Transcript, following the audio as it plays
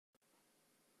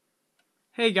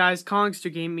Hey guys,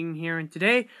 Kongster Gaming here, and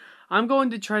today I'm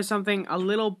going to try something a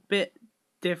little bit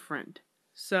different.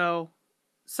 So,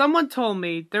 someone told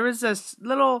me there is this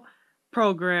little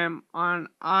program on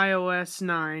iOS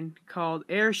 9 called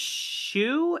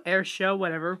AirShow,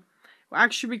 whatever. Will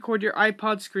actually record your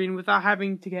iPod screen without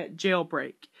having to get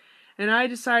jailbreak. And I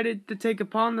decided to take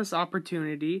upon this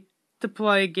opportunity to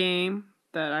play a game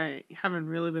that I haven't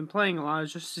really been playing a lot. It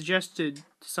was just suggested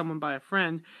to someone by a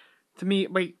friend. To me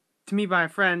by a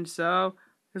friend, so I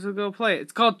guess we'll go play it.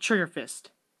 It's called Trigger Fist.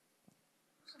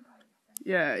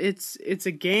 Yeah, it's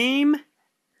a game.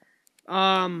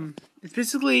 It's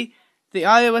basically the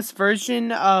iOS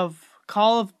version of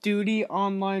Call of Duty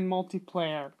Online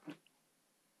Multiplayer.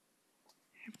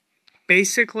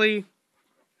 Basically,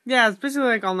 yeah, it's basically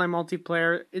like online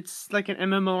multiplayer. It's like an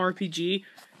MMORPG.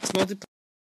 It's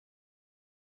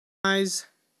multiplayer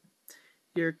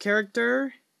your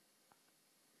character.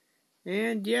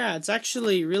 And yeah, it's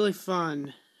actually really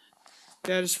fun.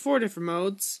 There's 4 different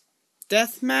modes.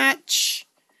 Deathmatch,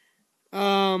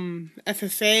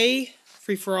 FFA,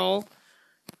 free for all.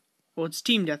 Well, it's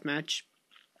team deathmatch.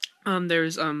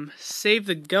 There's Save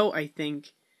the Goat, I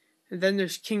think. And then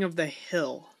there's King of the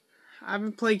Hill. I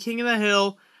haven't played King of the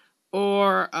Hill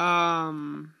or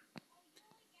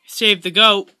Save the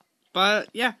Goat, but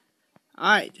yeah.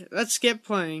 Alright, let's get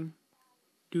playing.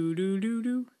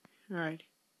 Alright.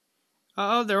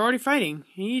 Uh-oh, they're already fighting.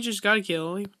 He just got a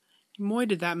kill. He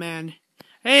moided that man.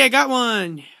 Hey, I got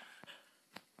one!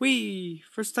 Whee!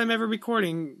 First time ever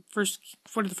recording. One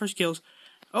of the first kills.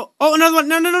 Oh, another one!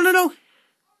 No!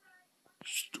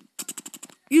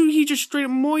 He just straight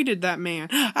up moided that man.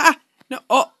 Ah! No,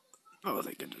 oh,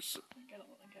 thank goodness.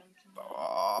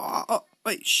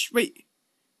 Wait.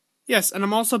 Yes, and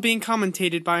I'm also being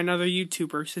commentated by another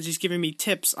YouTuber, since he's giving me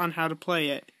tips on how to play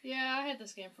it. Yeah, I had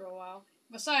this game for a while.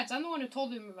 Besides, I'm the one who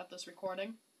told him about this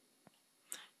recording.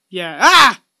 Yeah.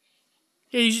 Ah!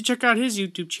 Yeah, you should check out his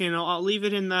YouTube channel. I'll leave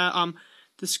it in the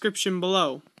description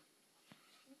below.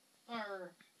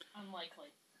 Or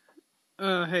unlikely.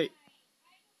 Hey.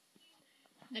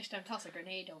 Next time, toss a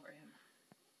grenade over him.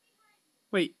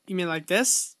 Wait, you mean like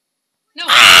this? No,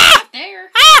 not there.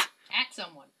 At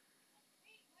someone.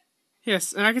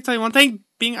 Yes, and I can tell you one thing: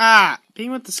 being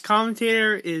with this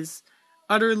commentator is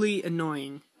utterly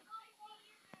annoying.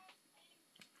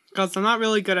 Because I'm not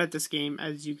really good at this game,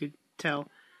 as you could tell.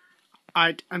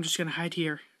 I'm just gonna hide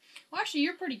here. Well, actually,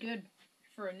 you're pretty good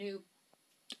for a noob.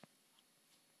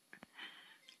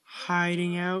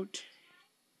 Hiding out.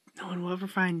 No one will ever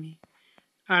find me.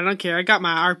 I don't care. I got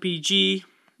my RPG,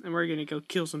 and we're gonna go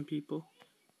kill some people.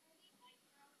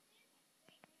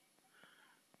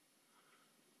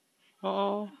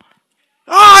 Oh,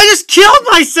 I just killed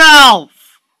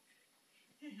myself!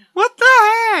 What the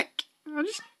heck? I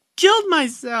just killed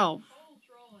myself.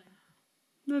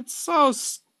 That's so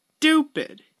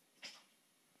stupid.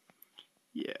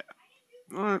 Yeah.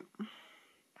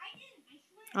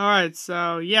 Alright,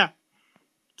 so, yeah.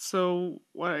 So,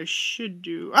 what I should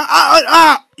do...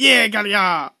 Yeah, got it,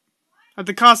 yeah! At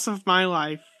the cost of my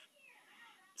life.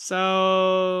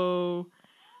 So...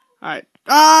 Alright.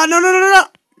 No!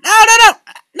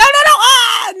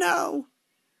 No!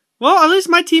 Well, at least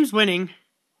my team's winning.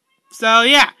 So,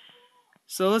 yeah.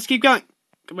 So, let's keep going.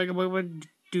 Come on.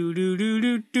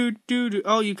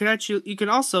 Oh, you can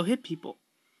also hit people.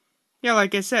 Yeah,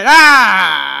 like I said.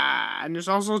 And there's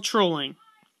also trolling.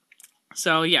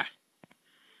 So, yeah.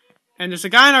 And there's a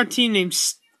guy on our team named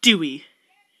Stewie.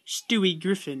 Stewie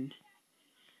Griffin.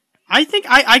 I think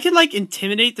I could, like,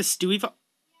 intimidate the Stewie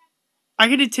I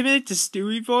could intimidate the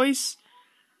Stewie voice.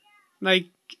 Like,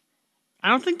 I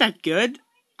don't think that good.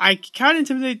 I can't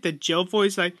intimidate the Joe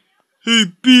voice, like, "Hey,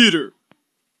 Peter,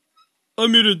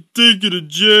 I'm here to take you to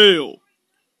jail."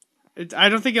 I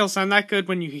don't think it'll sound that good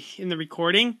when you in the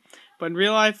recording, but in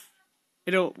real life,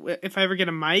 if I ever get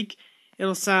a mic,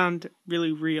 it'll sound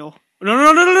really real.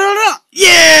 No!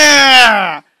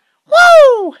 Yeah!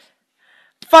 Woo!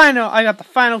 I got the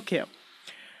final kill.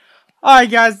 Alright,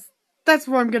 guys, that's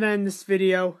where I'm gonna end this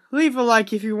video. Leave a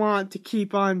like if you want to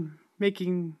keep on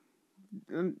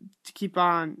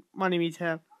wanting me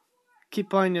to keep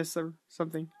playing this or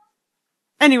something.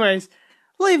 Anyways,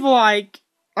 leave a like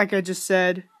I just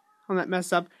said on that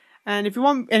mess up. And if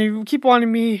you keep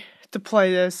wanting me to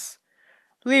play this,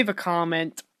 leave a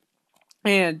comment.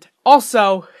 And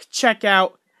also check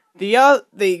out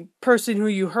the person who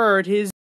you heard his